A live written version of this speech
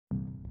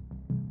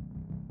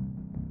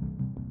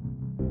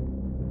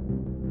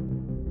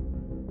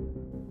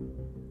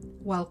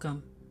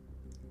Welcome,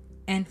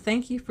 and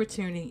thank you for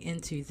tuning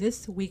into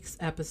this week's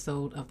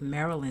episode of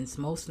Maryland's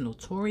Most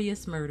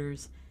Notorious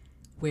Murders,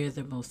 where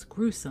the most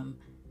gruesome,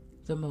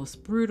 the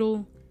most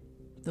brutal,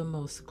 the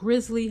most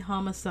grisly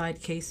homicide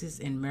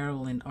cases in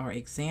Maryland are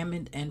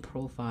examined and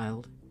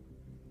profiled.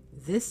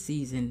 This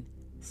season,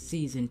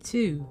 Season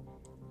 2,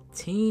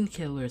 teen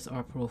killers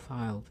are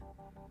profiled.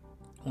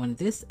 On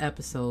this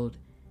episode,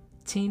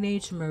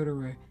 teenage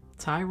murderer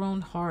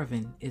Tyrone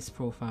Harvin is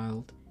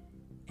profiled,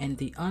 and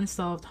the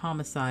unsolved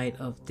homicide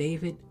of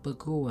David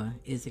Bagua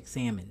is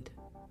examined.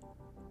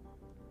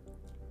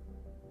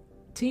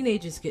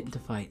 Teenagers get into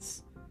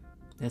fights.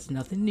 That's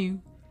nothing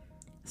new.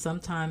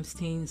 Sometimes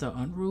teens are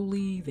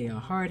unruly, they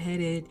are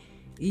hard-headed,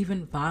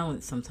 even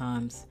violent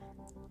sometimes.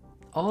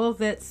 All of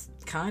that's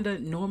kind of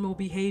normal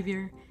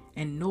behavior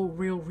and no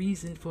real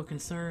reason for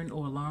concern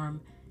or alarm.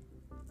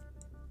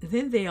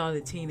 Then they are the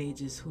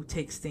teenagers who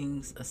takes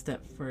things a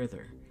step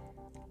further.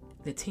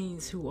 The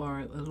teens who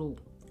are a little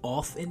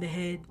off in the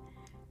head.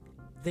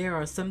 There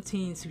are some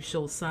teens who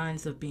show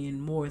signs of being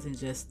more than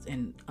just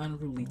an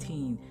unruly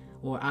teen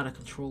or out of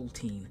control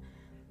teen.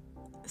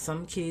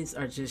 Some kids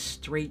are just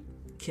straight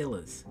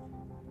killers.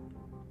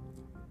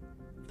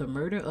 The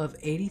murder of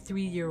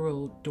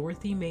 83-year-old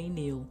Dorothy Mae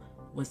Neal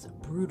was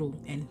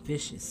brutal and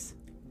vicious.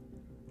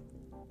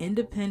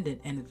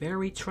 Independent and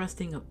very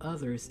trusting of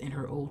others in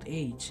her old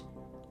age,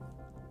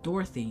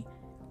 Dorothy,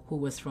 who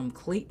was from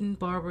Clayton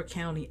Barber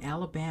County,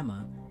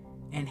 Alabama,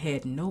 and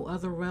had no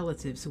other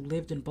relatives who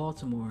lived in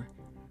Baltimore,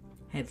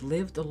 had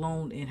lived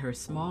alone in her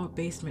small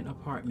basement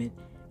apartment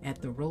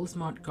at the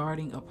Rosemont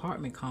Garden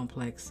apartment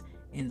complex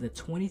in the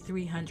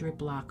 2300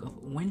 block of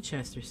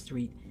Winchester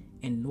Street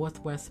in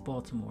Northwest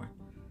Baltimore.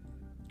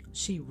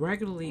 She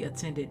regularly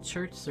attended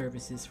church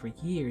services for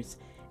years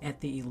at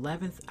the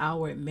 11th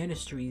Hour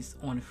Ministries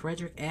on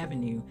Frederick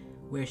Avenue,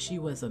 where she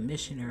was a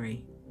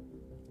missionary.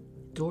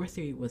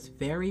 Dorothy was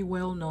very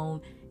well known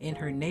in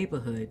her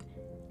neighborhood,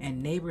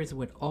 and neighbors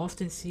would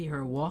often see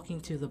her walking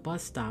to the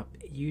bus stop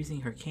using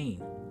her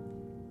cane.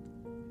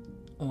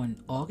 On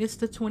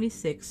August the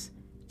 26th,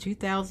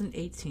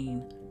 2018,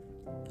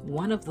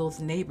 one of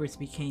those neighbors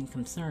became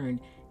concerned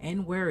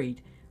and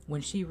worried when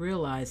she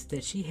realized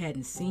that she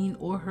hadn't seen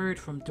or heard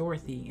from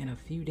Dorothy in a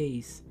few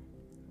days.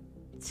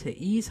 To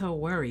ease her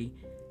worry,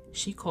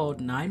 she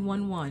called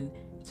 911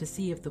 to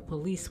see if the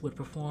police would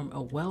perform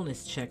a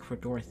wellness check for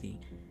Dorothy,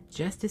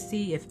 just to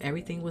see if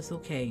everything was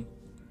okay.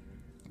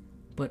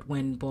 But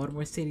when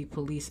Baltimore City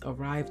Police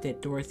arrived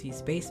at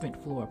Dorothy's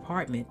basement floor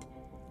apartment,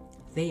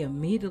 they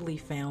immediately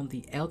found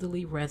the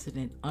elderly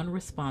resident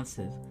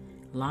unresponsive,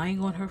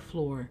 lying on her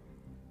floor.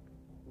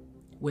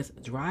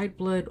 With dried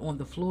blood on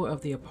the floor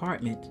of the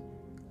apartment,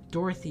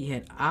 Dorothy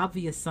had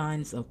obvious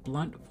signs of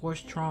blunt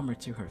force trauma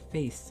to her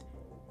face.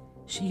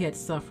 She had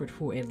suffered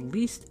for at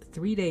least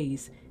 3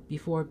 days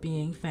before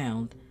being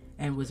found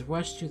and was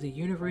rushed to the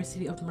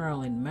University of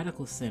Maryland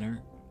Medical Center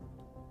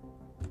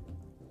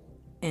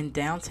in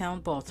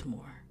downtown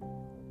Baltimore.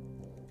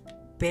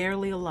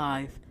 Barely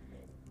alive,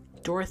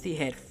 Dorothy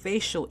had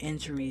facial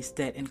injuries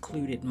that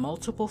included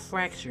multiple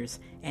fractures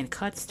and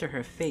cuts to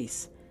her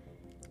face.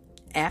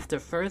 After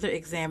further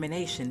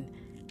examination,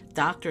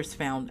 doctors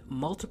found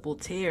multiple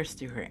tears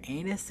to her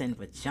anus and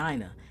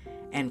vagina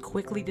and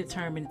quickly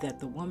determined that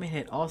the woman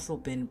had also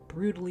been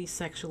brutally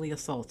sexually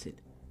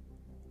assaulted.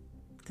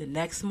 The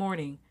next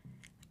morning,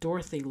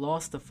 Dorothy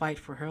lost the fight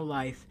for her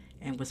life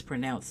and was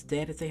pronounced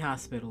dead at the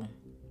hospital.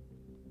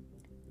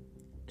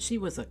 She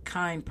was a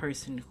kind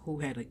person who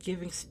had a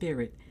giving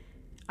spirit.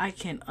 I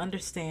can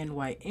understand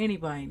why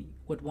anybody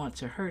would want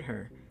to hurt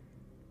her,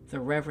 the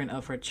reverend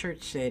of her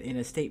church said in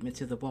a statement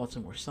to the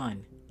Baltimore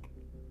Sun.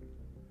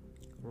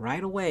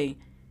 Right away,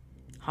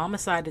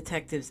 homicide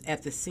detectives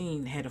at the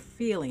scene had a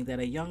feeling that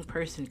a young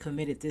person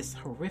committed this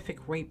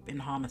horrific rape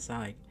and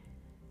homicide.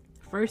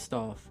 First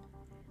off,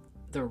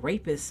 the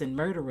rapist and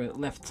murderer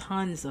left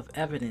tons of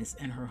evidence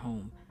in her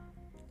home.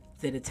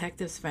 The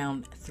detectives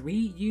found 3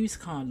 used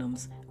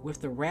condoms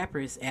with the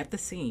wrappers at the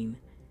scene.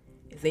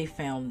 They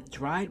found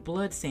dried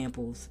blood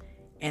samples,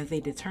 and they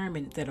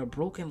determined that a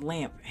broken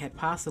lamp had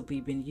possibly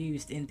been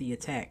used in the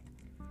attack.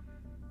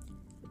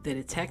 The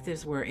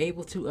detectives were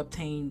able to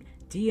obtain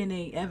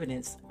DNA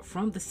evidence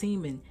from the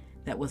semen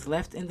that was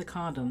left in the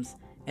condoms,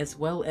 as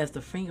well as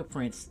the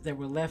fingerprints that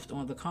were left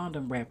on the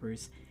condom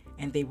wrappers,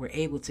 and they were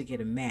able to get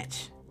a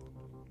match.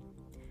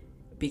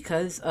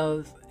 Because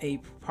of a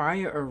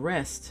prior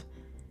arrest,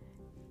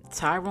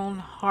 Tyrone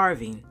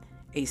Harvin,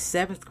 a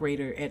 7th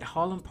grader at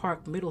Holland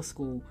Park Middle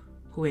School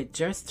who had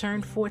just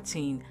turned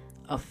 14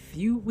 a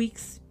few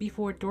weeks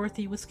before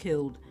Dorothy was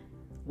killed,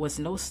 was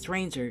no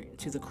stranger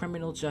to the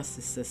criminal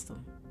justice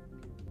system.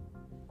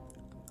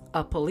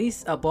 A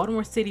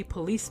Baltimore City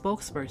police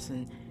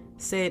spokesperson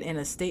said in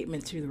a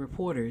statement to the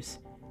reporters,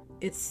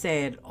 "It's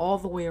sad all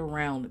the way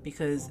around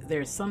because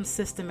there's some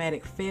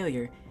systematic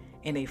failure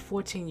in a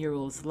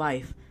 14-year-old's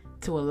life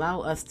to allow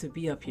us to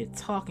be up here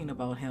talking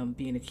about him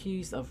being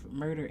accused of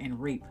murder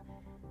and rape.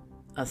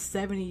 A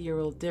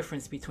 70-year-old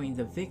difference between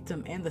the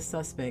victim and the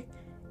suspect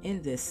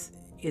in this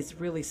is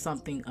really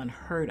something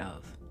unheard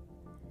of.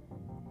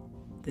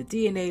 The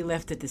DNA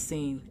left at the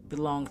scene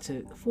belonged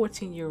to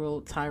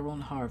 14-year-old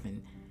Tyrone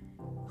Harvin,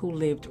 who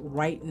lived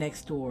right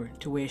next door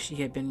to where she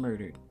had been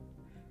murdered.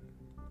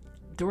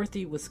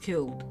 Dorothy was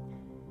killed,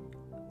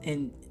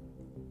 and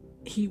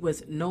he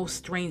was no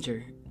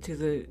stranger to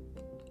the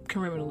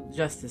criminal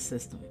justice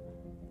system.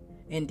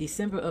 In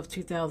December of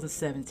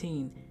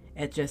 2017,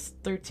 at just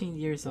 13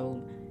 years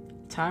old,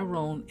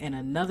 Tyrone and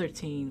another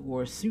teen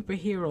wore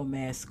superhero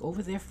masks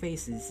over their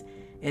faces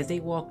as they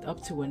walked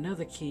up to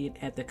another kid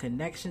at the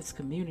Connections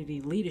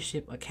Community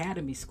Leadership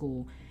Academy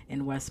School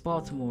in West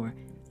Baltimore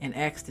and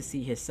asked to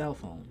see his cell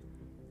phone.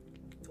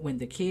 When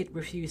the kid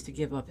refused to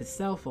give up his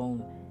cell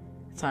phone,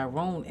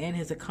 Tyrone and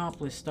his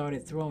accomplice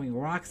started throwing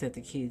rocks at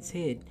the kid's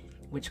head,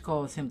 which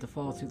caused him to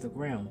fall to the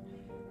ground.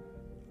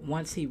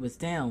 Once he was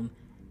down,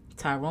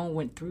 Tyrone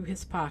went through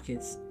his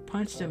pockets,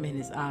 punched him in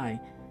his eye,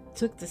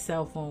 took the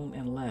cell phone,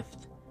 and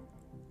left.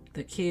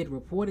 The kid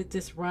reported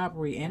this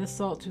robbery and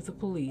assault to the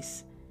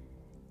police,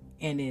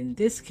 and in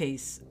this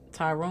case,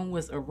 Tyrone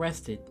was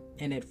arrested,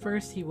 and at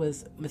first he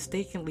was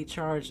mistakenly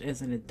charged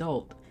as an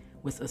adult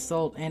with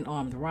assault and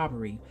armed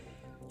robbery,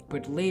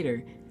 but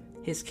later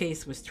his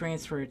case was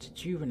transferred to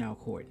juvenile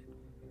court.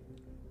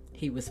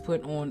 He was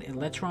put on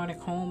electronic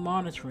home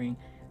monitoring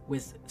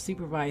with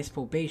supervised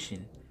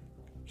probation.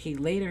 He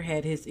later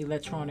had his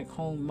electronic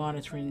home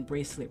monitoring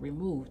bracelet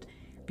removed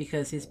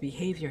because his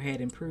behavior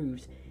had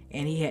improved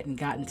and he hadn't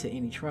gotten into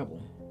any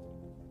trouble.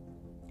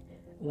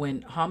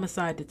 When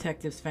homicide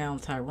detectives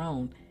found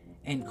Tyrone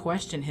and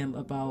questioned him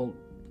about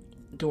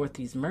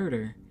Dorothy's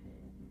murder,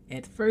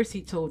 at first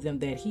he told them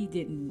that he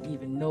didn't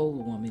even know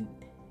the woman,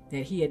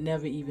 that he had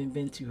never even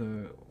been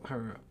to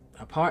her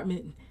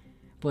apartment,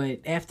 but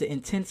after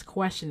intense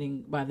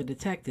questioning by the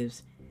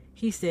detectives,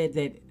 he said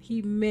that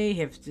he may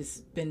have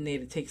just been there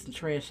to take some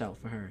trash out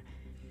for her,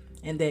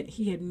 and that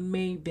he had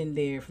may been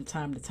there from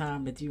time to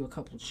time to do a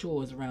couple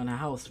chores around the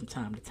house from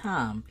time to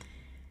time.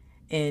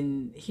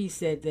 And he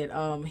said that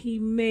he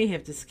may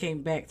have just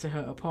came back to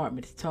her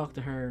apartment to talk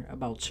to her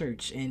about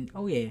church, and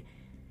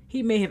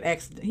he may have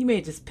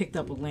just picked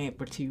up a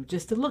lamp or two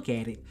just to look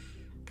at it,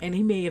 and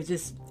he may have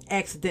just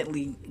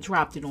accidentally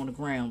dropped it on the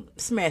ground,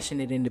 smashing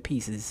it into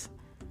pieces.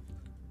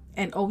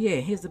 And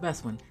here's the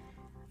best one.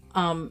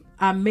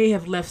 I may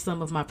have left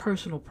some of my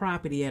personal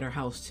property at her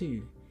house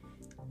too.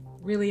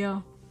 Really,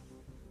 y'all?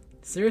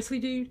 Seriously,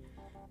 dude?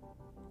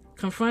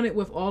 Confronted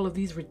with all of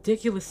these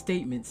ridiculous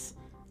statements,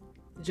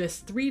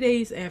 just 3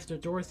 days after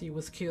Dorothy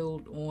was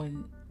killed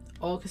on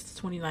August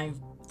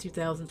 29,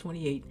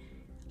 2028,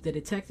 the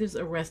detectives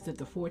arrested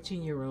the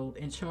 14-year-old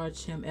and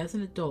charged him as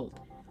an adult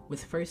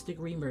with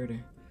first-degree murder,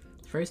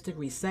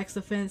 first-degree sex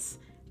offense,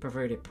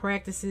 perverted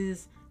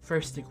practices,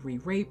 first-degree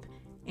rape,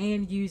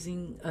 and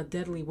using a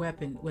deadly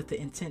weapon with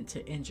the intent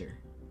to injure.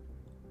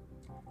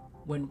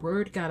 When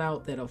word got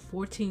out that a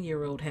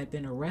 14-year-old had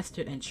been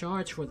arrested and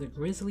charged for the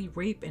grisly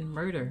rape and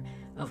murder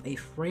of a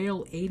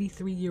frail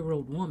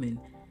 83-year-old woman,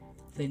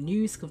 the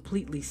news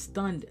completely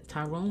stunned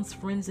Tyrone's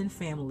friends and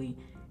family,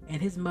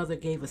 and his mother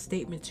gave a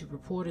statement to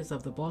reporters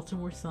of the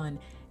Baltimore Sun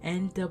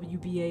and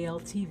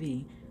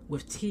WBAL-TV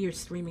with tears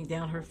streaming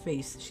down her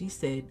face. She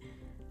said,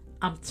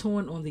 "I'm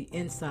torn on the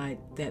inside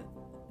that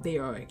they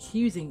are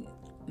accusing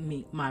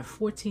me, my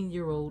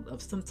 14-year-old,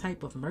 of some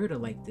type of murder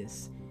like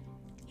this.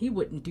 He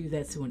wouldn't do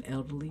that to an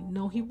elderly.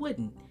 No, he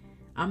wouldn't.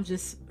 I'm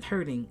just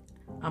hurting.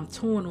 I'm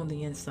torn on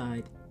the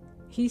inside.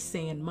 He's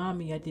saying,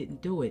 'Mommy, I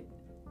didn't do it.'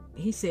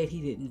 He said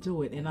he didn't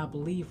do it, and I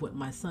believe what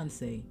my son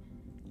say.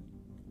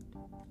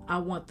 I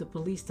want the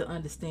police to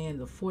understand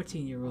the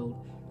 14-year-old.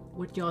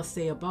 What y'all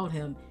say about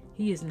him,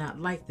 he is not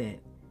like that.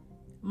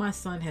 My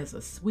son has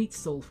a sweet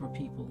soul for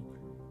people.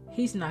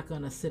 He's not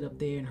gonna sit up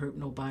there and hurt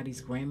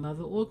nobody's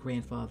grandmother or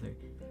grandfather.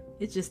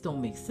 It just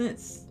don't make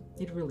sense.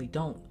 It really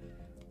don't."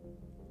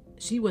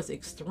 She was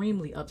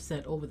extremely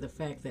upset over the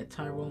fact that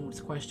Tyrone was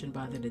questioned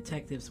by the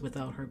detectives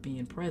without her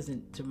being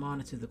present to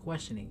monitor the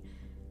questioning.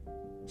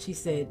 She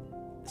said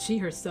she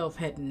herself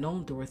hadn't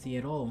known Dorothy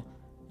at all,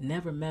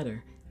 never met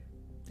her.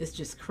 "It's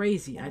just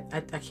crazy.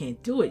 I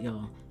can't do it,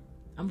 y'all.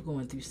 I'm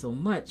going through so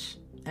much.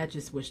 I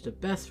just wish the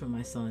best for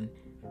my son.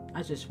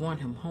 I just want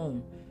him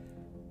home."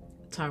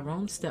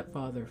 Tyrone's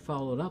stepfather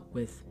followed up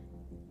with,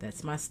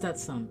 "That's my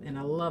stepson, and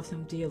I love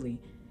him dearly.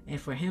 And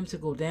for him to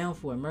go down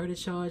for a murder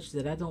charge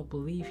that I don't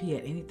believe he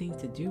had anything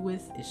to do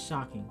with is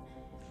shocking.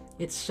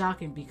 It's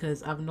shocking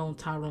because I've known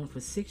Tyrone for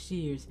 6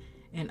 years,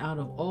 and out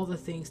of all the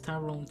things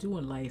Tyrone do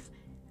in life,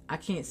 I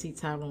can't see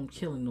Tyrone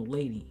killing no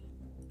lady.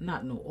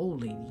 Not no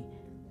old lady.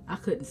 I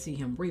couldn't see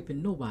him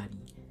raping nobody."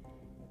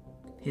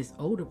 His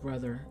older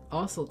brother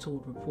also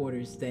told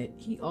reporters that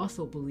he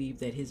also believed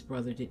that his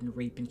brother didn't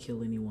rape and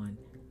kill anyone.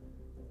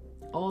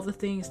 All the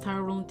things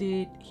Tyrone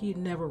did, he'd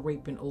never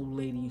rape an old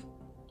lady.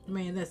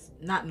 Man, that's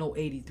not no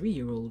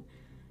 83-year-old.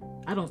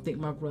 I don't think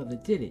my brother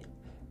did it.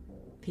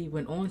 He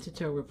went on to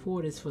tell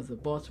reporters for the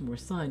Baltimore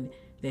Sun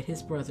that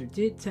his brother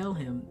did tell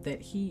him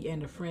that he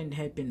and a friend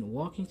had been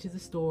walking to the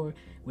store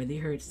when they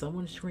heard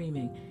someone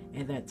screaming,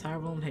 and that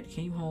Tyrone had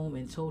came home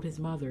and told his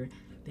mother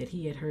that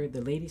he had heard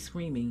the lady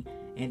screaming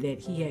and that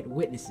he had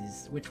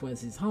witnesses, which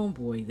was his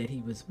homeboy that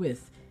he was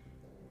with.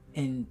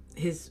 And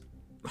his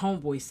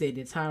homeboy said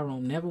that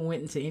Tyrone never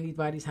went into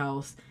anybody's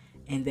house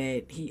and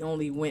that he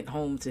only went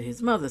home to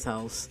his mother's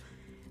house.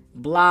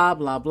 Blah,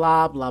 blah,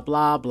 blah, blah,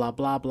 blah, blah,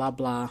 blah, blah,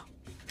 blah.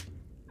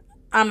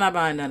 I'm not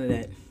buying none of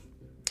that.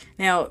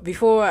 Now,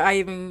 before I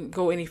even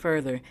go any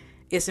further,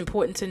 it's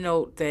important to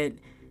note that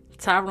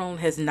Tyrone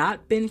has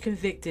not been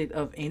convicted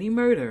of any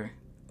murder,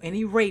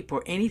 any rape,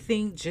 or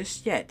anything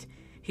just yet.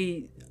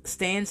 He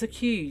stands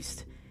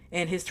accused,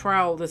 and his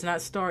trial does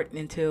not start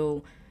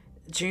until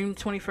June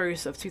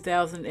 21st of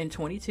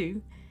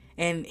 2022,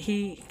 and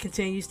he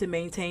continues to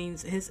maintain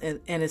his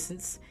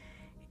innocence.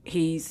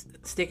 He's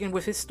sticking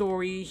with his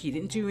story. He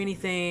didn't do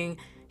anything.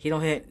 He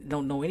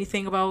don't know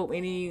anything about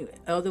any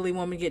elderly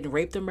woman getting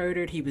raped or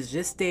murdered. He was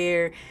just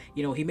there.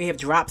 He may have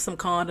dropped some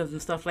condoms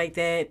and stuff like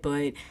that,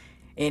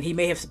 and he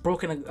may have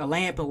broken a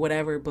lamp or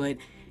whatever, but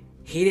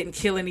he didn't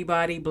kill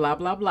anybody, blah,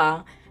 blah,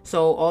 blah.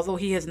 So although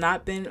he has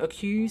not been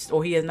accused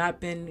or he has not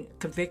been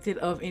convicted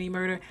of any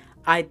murder,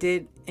 I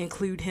did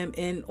include him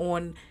in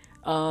on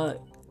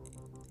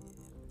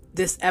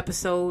this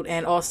episode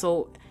and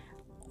also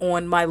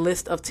on my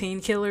list of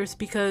teen killers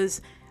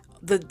because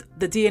the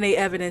DNA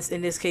evidence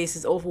in this case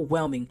is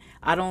overwhelming.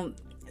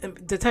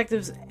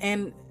 Detectives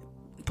and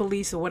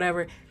police or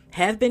whatever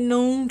have been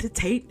known to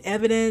taint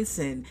evidence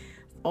and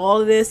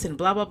all of this and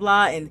blah, blah,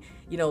 blah, and,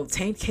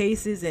 taint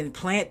cases and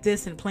plant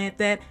this and plant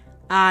that.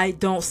 I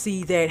don't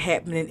see that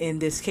happening in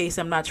this case.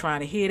 I'm not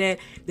trying to hear that.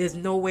 There's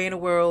no way in the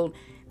world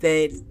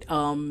that,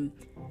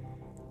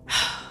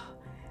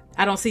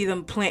 I don't see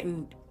them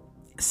planting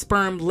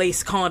sperm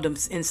lace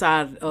condoms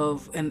inside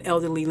of an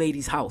elderly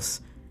lady's house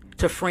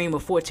to frame a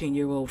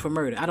 14-year-old for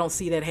murder. I don't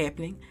see that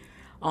happening.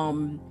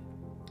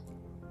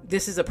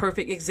 This is a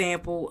perfect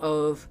example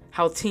of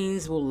how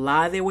teens will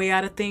lie their way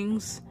out of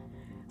things.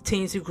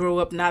 Teens who grow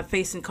up not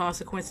facing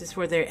consequences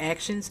for their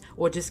actions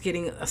or just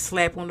getting a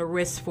slap on the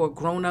wrist for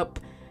grown-up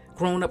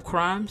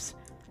crimes.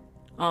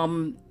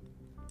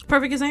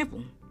 Perfect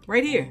example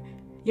right here.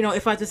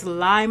 If I just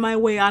lie my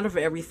way out of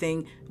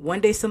everything, one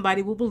day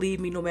somebody will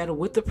believe me no matter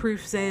what the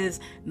proof says,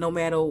 no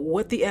matter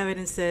what the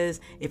evidence says.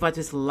 If I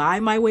just lie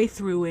my way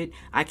through it,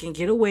 I can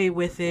get away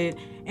with it,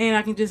 and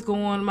I can just go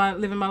on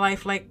living my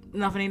life like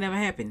nothing ain't ever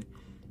happened.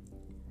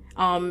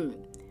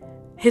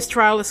 His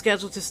trial is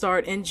scheduled to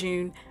start in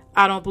June.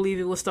 I don't believe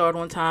it will start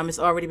on time. It's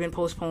already been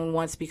postponed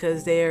once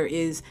because there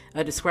is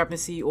a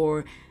discrepancy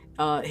or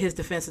his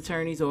defense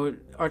attorneys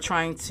are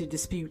trying to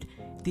dispute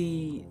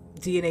the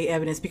DNA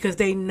evidence because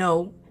they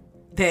know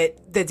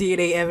that the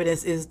DNA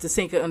evidence is the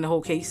sinker in the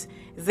whole case.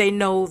 They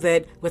know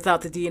that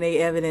without the DNA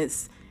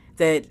evidence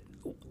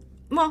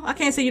I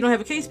can't say you don't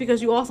have a case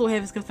because you also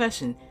have his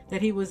confession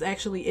that he was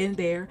actually in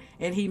there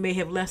and he may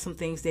have left some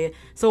things there.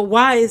 So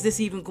why is this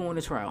even going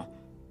to trial?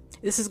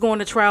 This is going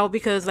to trial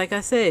because, like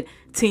I said,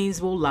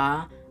 teens will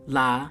lie.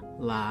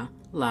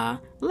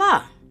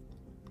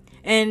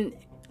 And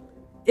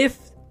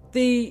if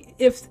the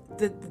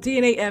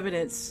DNA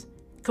evidence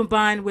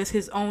combined with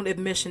his own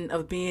admission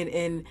of being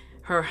in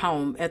her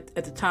home at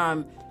the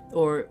time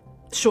or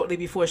shortly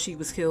before she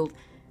was killed,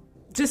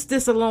 just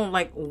this alone,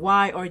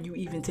 why are you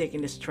even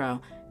taking this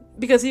trial?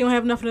 Because he don't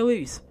have nothing to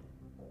lose.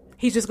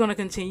 He's just going to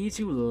continue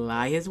to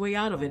lie his way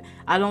out of it.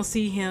 I don't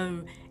see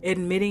him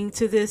admitting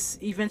to this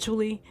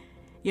eventually.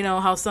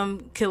 How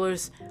some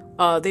killers,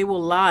 they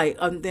will lie.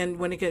 And then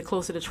when they get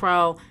closer to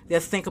trial, they'll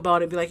think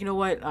about it and be like, you know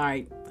what? All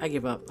right, I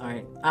give up. All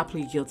right, I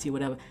plead guilty,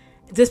 whatever.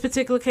 This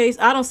particular case,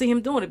 I don't see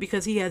him doing it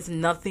because he has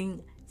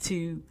nothing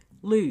to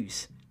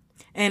lose.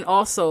 And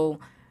also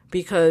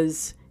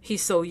because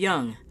he's so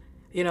young.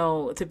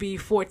 To be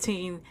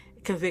 14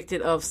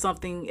 convicted of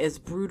something as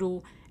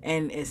brutal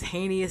and as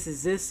heinous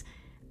as this,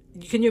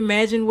 can you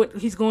imagine what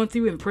he's going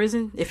through in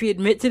prison if he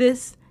admit to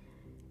this?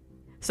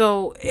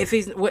 So if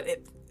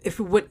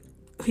what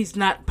he's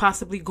not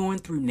possibly going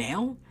through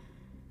now,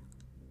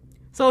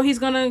 so he's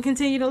gonna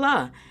continue to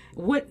lie.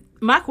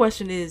 My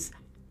question is,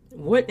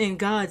 what in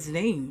God's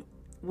name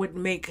would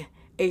make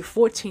a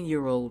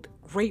 14-year-old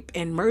rape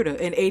and murder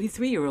an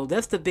 83-year-old?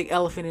 That's the big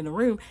elephant in the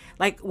room.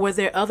 Were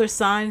there other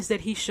signs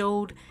that he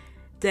showed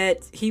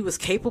that he was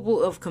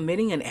capable of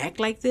committing an act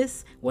like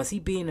this? Was he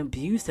being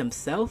abused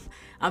himself?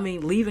 I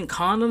mean, leaving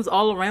condoms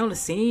all around the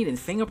scene and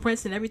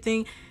fingerprints and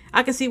everything.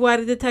 I can see why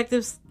the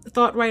detectives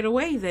thought right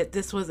away that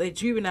this was a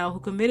juvenile who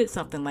committed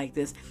something like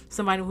this.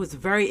 Somebody who was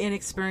very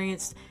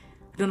inexperienced,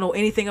 don't know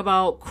anything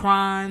about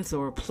crimes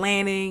or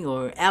planning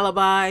or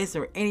alibis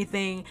or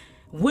anything.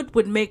 What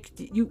would make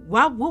you,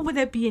 what would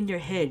that be in your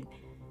head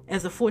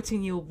as a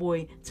 14-year-old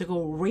boy to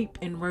go rape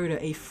and murder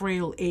a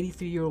frail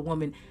 83-year-old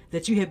woman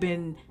that you have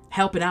been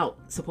helping out,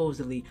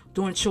 supposedly,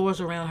 doing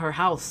chores around her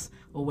house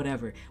or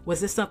whatever?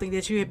 Was this something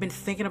that you had been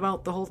thinking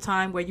about the whole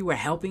time where you were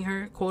helping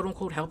her, quote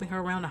unquote, helping her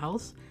around the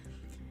house?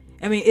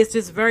 I mean, it's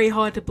just very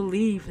hard to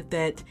believe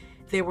that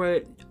there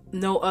were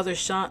no other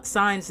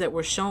signs that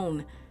were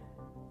shown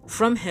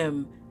from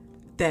him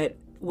that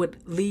would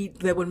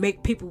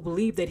make people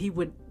believe that he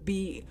would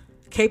be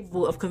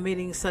capable of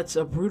committing such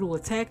a brutal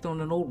attack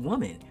on an old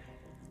woman.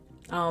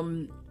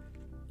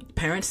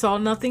 Parents saw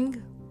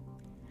nothing.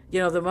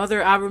 The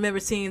mother, I remember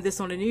seeing this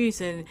on the news,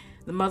 and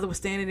the mother was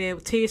standing there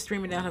with tears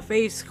streaming down her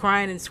face,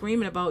 crying and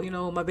screaming about,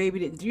 my baby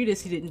didn't do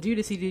this, he didn't do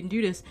this, he didn't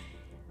do this.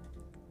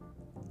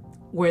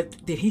 Where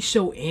did he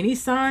show any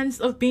signs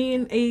of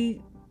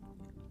being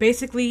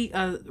basically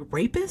a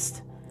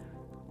rapist?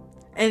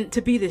 And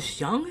to be this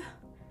young?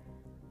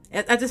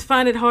 I just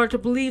find it hard to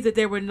believe that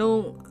there were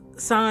no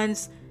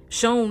signs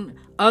shown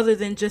other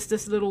than just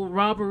this little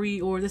robbery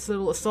or this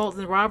little assault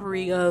and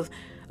robbery of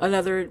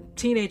another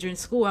teenager in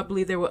school. I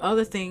believe there were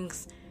other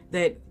things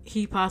that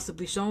he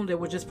possibly shown that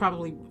were just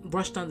probably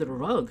brushed under the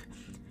rug.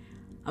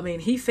 I mean,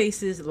 he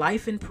faces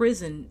life in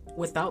prison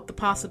without the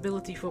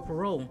possibility for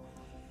parole.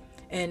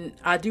 And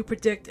I do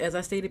predict, as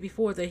I stated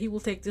before, that he will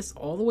take this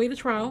all the way to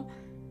trial,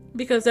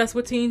 because that's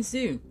what teens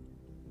do.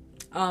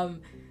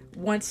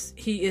 Once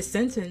he is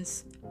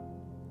sentenced,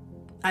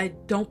 I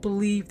don't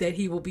believe that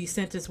he will be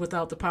sentenced to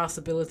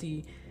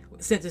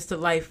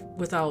life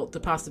without the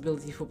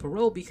possibility for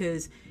parole,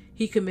 because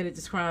he committed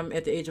this crime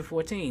at the age of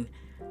 14.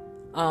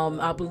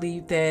 I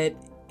believe that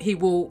he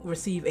will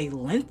receive a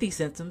lengthy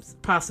sentence,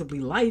 possibly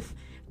life,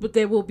 but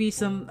there will be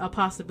a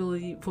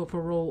possibility for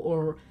parole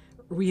or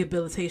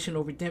rehabilitation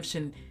or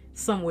redemption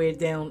somewhere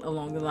down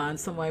along the line.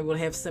 Somebody will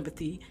have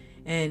sympathy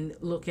and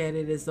look at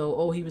it as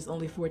though, he was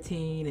only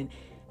 14 and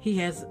he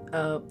has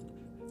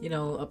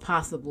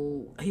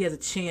he has a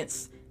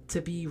chance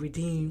to be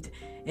redeemed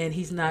and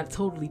he's not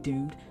totally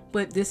doomed.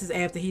 But this is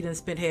after he done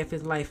spent half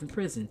his life in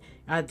prison.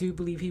 I do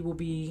believe he will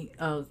be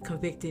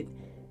convicted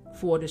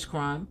for this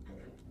crime.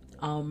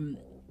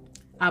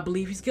 I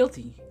believe he's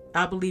guilty.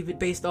 I believe it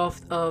based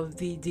off of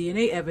the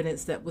DNA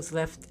evidence that was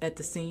left at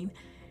the scene,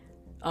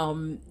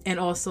 and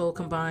also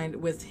combined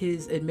with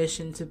his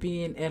admission to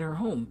being at her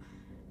home.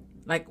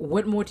 Like,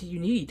 what more do you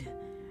need?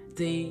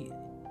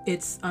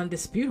 It's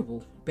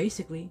undisputable,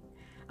 basically.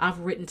 I've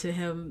written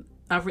to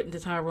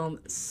Tyrone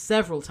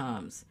several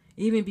times,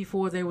 even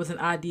before there was an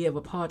idea of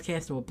a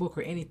podcast or a book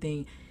or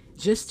anything,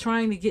 just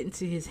trying to get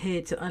into his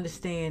head to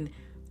understand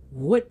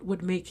what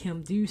would make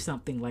him do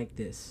something like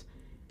this.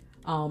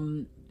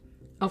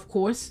 Of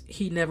course,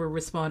 he never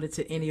responded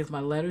to any of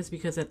my letters,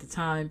 because at the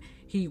time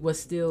he was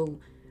still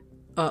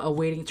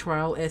awaiting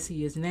trial, as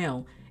he is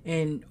now.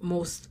 And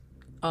most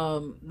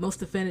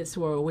defendants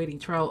who are awaiting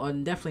trial are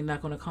definitely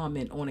not going to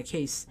comment on a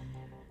case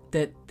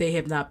that they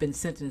have not been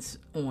sentenced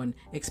on,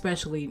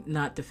 especially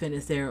not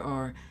defendants that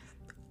are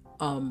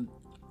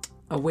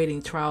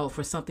awaiting trial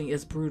for something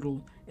as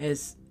brutal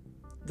as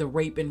the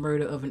rape and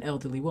murder of an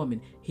elderly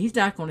woman. He's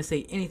not going to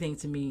say anything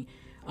to me,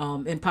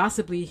 and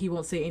possibly he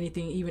won't say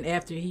anything even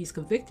after he's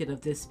convicted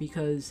of this,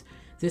 because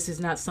this is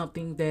not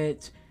something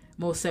that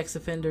most sex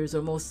offenders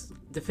or most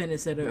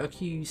defendants that are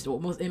accused, or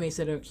most inmates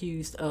that are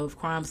accused of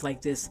crimes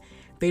like this,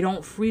 they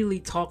don't freely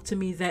talk to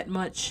me that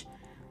much.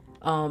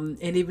 And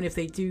even if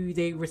they do,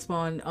 they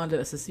respond under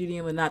a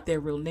pseudonym and not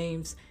their real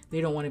names. They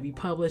don't want to be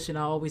published, and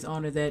I always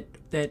honor that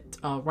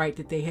right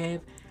that they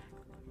have.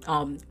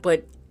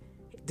 But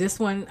this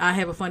one, I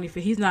have a funny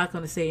feeling he's not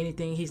going to say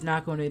anything. He's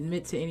not going to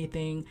admit to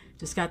anything.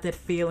 Just got that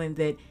feeling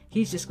that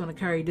he's just going to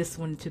carry this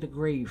one to the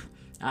grave.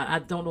 I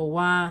don't know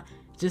why.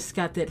 Just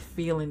got that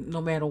feeling.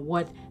 No matter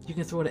what, you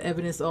can throw the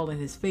evidence all in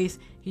his face,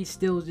 he's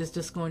still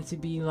just going to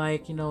be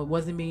like, it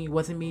wasn't me, it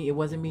wasn't me, it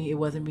wasn't me, it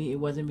wasn't me, it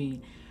wasn't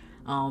me.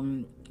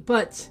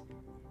 But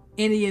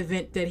in the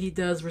event that he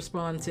does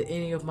respond to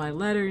any of my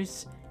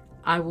letters,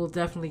 I will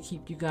definitely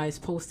keep you guys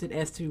posted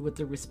as to what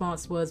the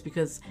response was,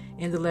 because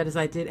in the letters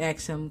I did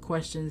ask him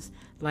questions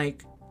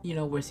like,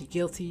 was he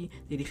guilty?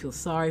 Did he feel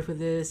sorry for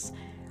this?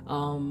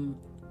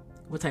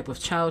 What type of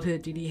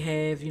childhood did he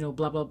have?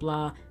 Blah, blah,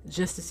 blah,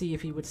 just to see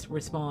if he would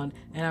respond.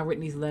 And I've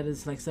written these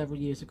letters like several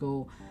years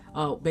ago,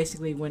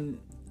 basically when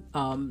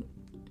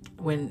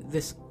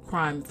this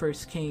crime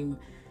first came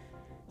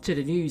to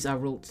the news. I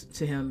wrote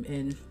to him,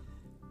 and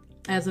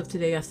as of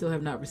today, I still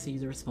have not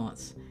received a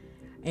response.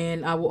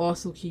 And I will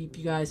also keep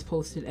you guys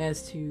posted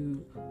as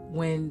to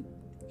when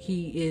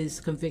he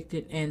is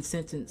convicted and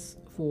sentenced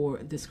for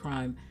this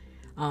crime.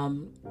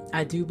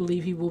 I do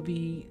believe he will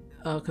be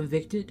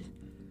convicted.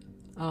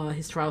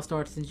 His trial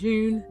starts in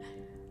June.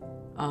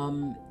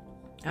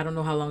 I don't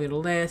know how long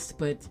it'll last,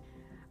 but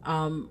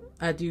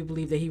I do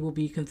believe that he will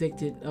be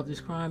convicted of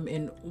this crime.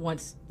 And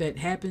once that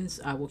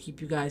happens, I will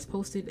keep you guys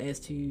posted as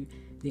to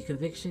the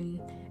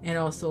conviction and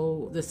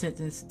also the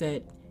sentence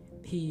that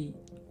he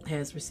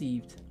has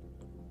received.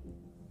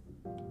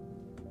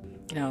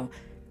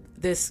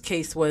 This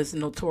case was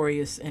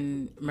notorious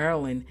in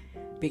Maryland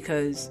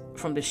because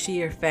from the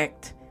sheer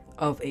fact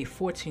of a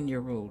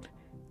 14-year-old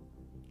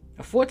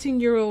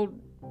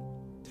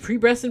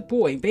pre-breasted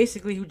boy,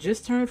 basically, who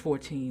just turned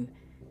 14,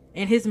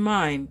 in his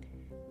mind,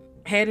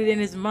 had it in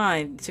his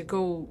mind to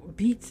go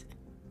beat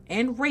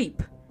and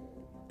rape,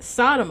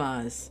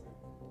 sodomize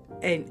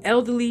an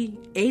elderly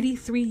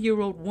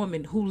 83-year-old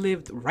woman who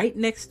lived right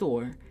next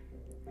door,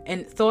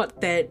 and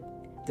thought that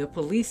the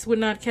police would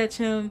not catch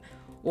him,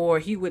 or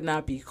he would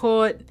not be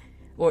caught,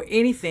 or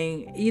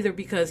anything, either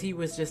because he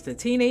was just a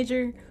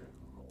teenager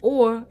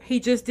or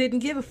he just didn't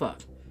give a fuck.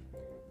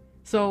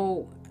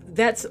 So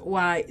that's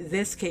why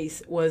this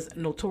case was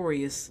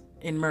notorious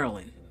in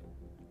Maryland.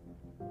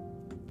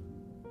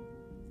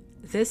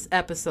 This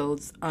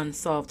episode's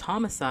unsolved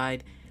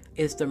homicide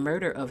is the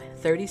murder of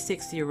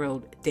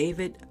 36-year-old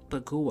David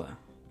Bugua.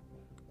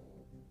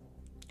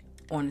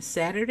 On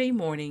Saturday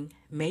morning,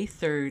 May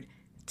 3rd,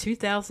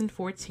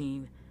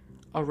 2014,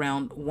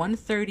 around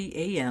 1:30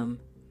 a.m.,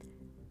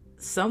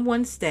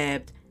 someone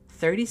stabbed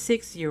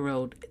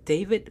 36-year-old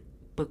David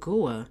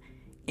Bugua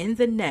in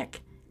the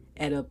neck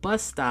at a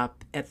bus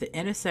stop at the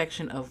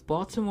intersection of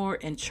Baltimore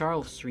and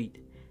Charles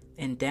Street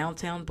in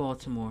downtown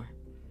Baltimore.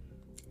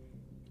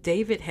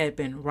 David had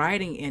been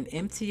riding an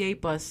MTA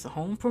bus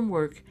home from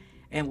work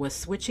and was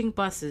switching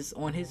buses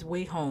on his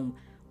way home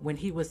when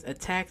he was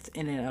attacked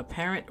in an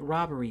apparent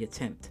robbery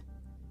attempt.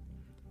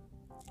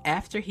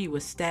 After he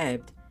was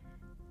stabbed,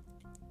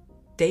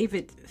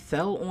 David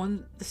fell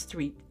on the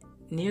street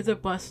near the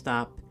bus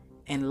stop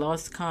and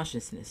lost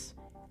consciousness.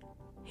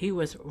 He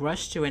was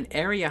rushed to an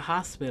area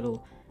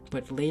hospital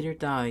but later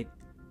died.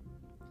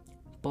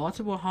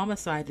 Baltimore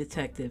homicide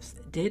detectives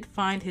did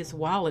find his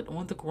wallet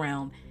on the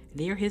ground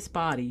near his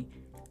body,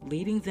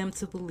 leading them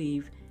to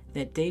believe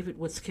that David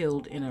was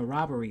killed in a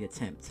robbery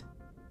attempt.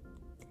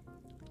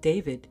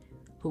 David,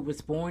 who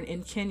was born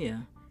in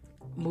Kenya,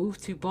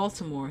 moved to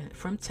Baltimore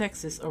from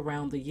Texas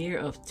around the year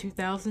of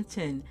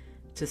 2010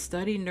 to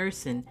study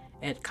nursing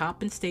at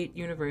Coppin State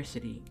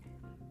University.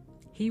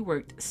 He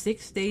worked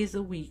 6 days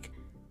a week,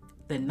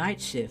 the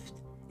night shift,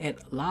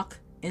 at Locke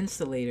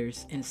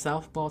Insulators in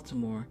South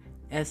Baltimore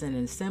as an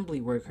assembly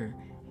worker,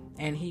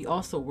 and he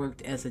also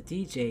worked as a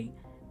DJ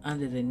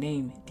under the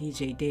name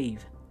DJ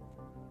Dave.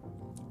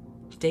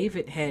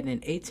 David had an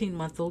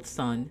 18-month-old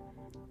son,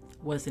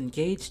 was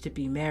engaged to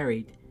be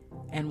married,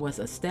 and was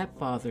a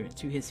stepfather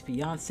to his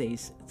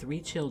fiance's 3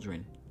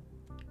 children.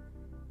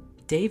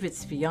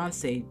 David's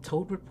fiancée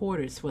told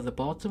reporters for the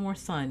Baltimore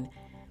Sun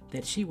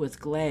that she was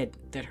glad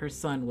that her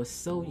son was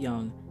so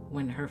young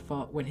when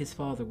his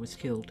father was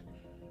killed.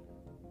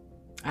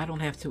 "I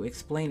don't have to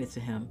explain it to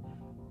him.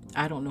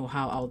 I don't know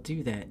how I'll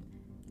do that.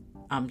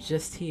 I'm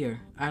just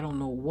here. I don't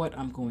know what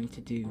I'm going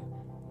to do.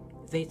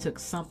 They took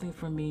something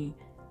from me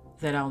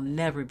that I'll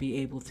never be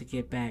able to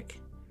get back."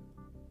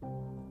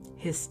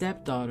 His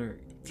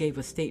stepdaughter gave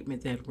a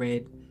statement that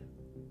read,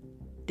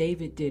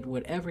 "David did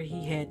whatever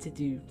he had to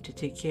do to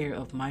take care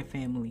of my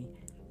family.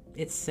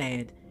 It's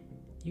sad.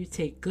 You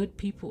take good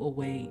people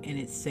away, and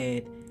it's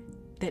sad.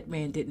 That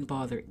man didn't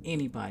bother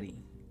anybody."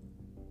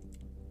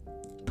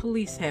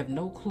 Police have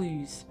no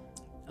clues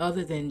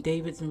other than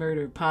David's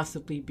murder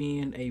possibly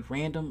being a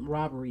random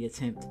robbery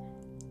attempt.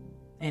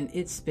 And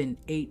it's been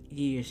 8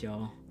 years,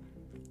 y'all.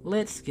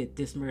 Let's get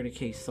this murder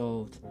case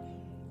solved.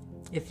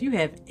 If you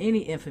have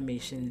any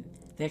information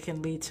that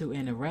can lead to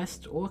an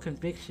arrest or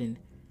conviction,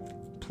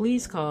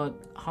 please call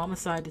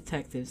homicide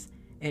detectives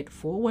at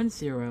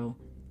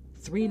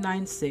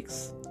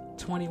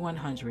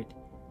 410-396-2100.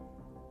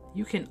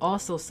 You can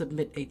also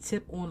submit a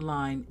tip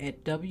online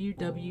at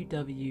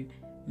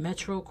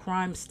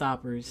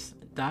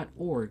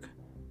www.metrocrimestoppers.org.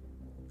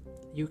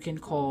 You can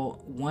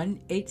call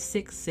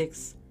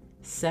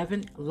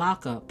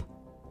 1-866-7-LOCK-UP,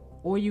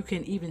 or you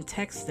can even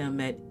text them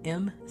at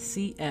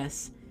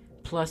MCS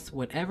plus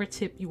whatever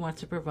tip you want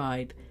to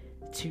provide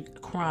to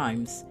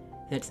CRIMES,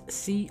 that's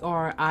CRIMES,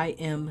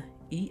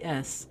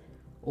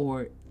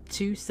 or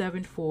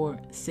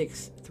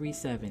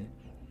 274-637.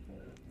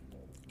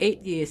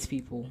 8 years,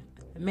 people.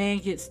 A man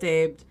gets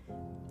stabbed,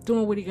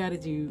 doing what he got to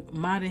do,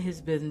 minding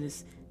his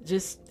business,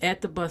 just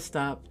at the bus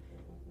stop.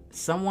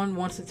 Someone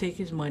wants to take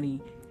his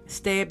money,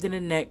 stabbed in the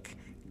neck,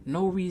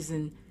 no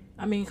reason.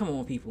 I mean, come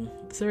on, people.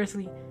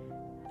 Seriously?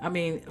 I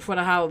mean, for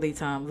the holiday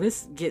time,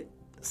 let's get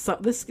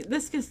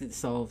it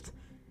solved.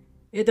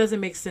 It doesn't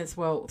make sense.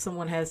 Well,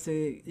 someone has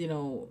to,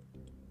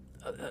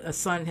 a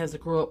son has to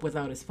grow up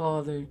without his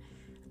father,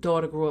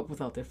 daughter grow up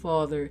without their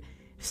father,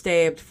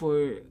 stabbed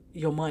for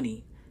your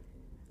money,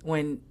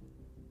 when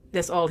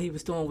that's all he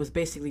was doing was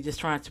basically just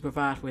trying to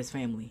provide for his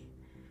family.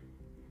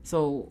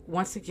 So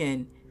once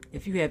again,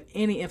 if you have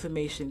any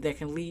information that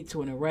can lead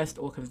to an arrest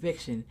or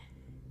conviction,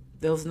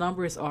 those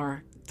numbers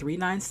are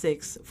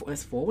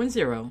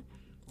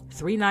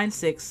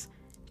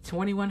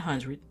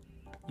 410-396-2100.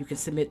 You can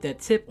submit that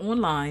tip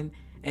online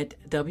at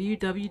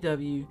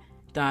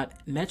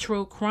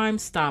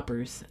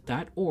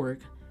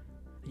www.metrocrimestoppers.org.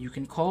 You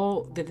can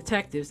call the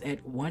detectives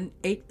at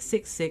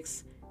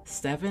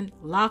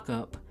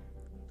 1-866-7-LOCK-UP,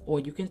 or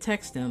you can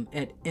text them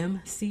at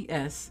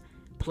MCS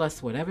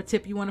plus whatever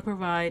tip you want to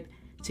provide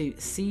to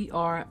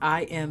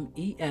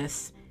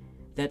CRIMES,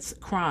 that's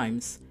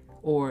CRIMES,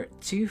 or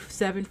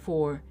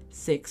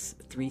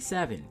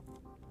 274-637.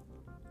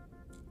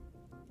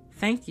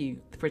 Thank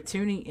you for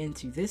tuning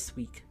into this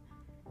week.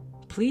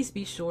 Please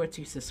be sure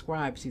to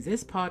subscribe to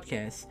this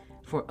podcast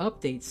for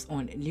updates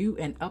on new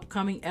and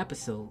upcoming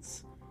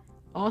episodes.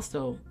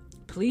 Also,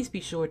 please be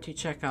sure to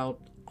check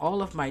out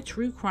all of my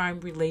true crime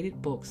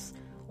related books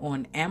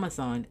on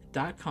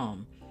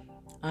Amazon.com.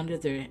 under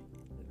their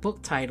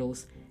book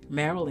titles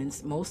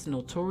Maryland's Most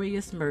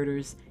Notorious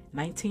Murders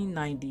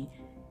 1990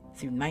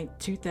 through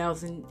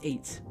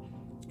 2008,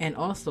 and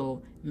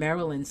also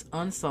Maryland's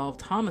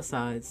Unsolved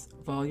Homicides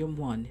Volume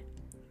 1.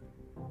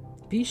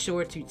 Be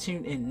sure to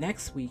tune in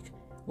next week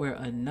where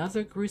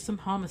another gruesome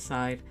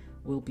homicide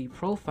will be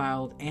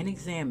profiled and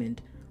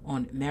examined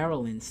on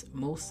Maryland's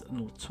Most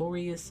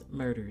Notorious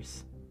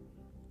Murders.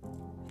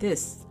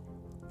 This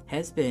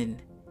has been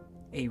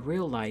a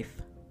real life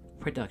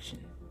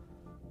production.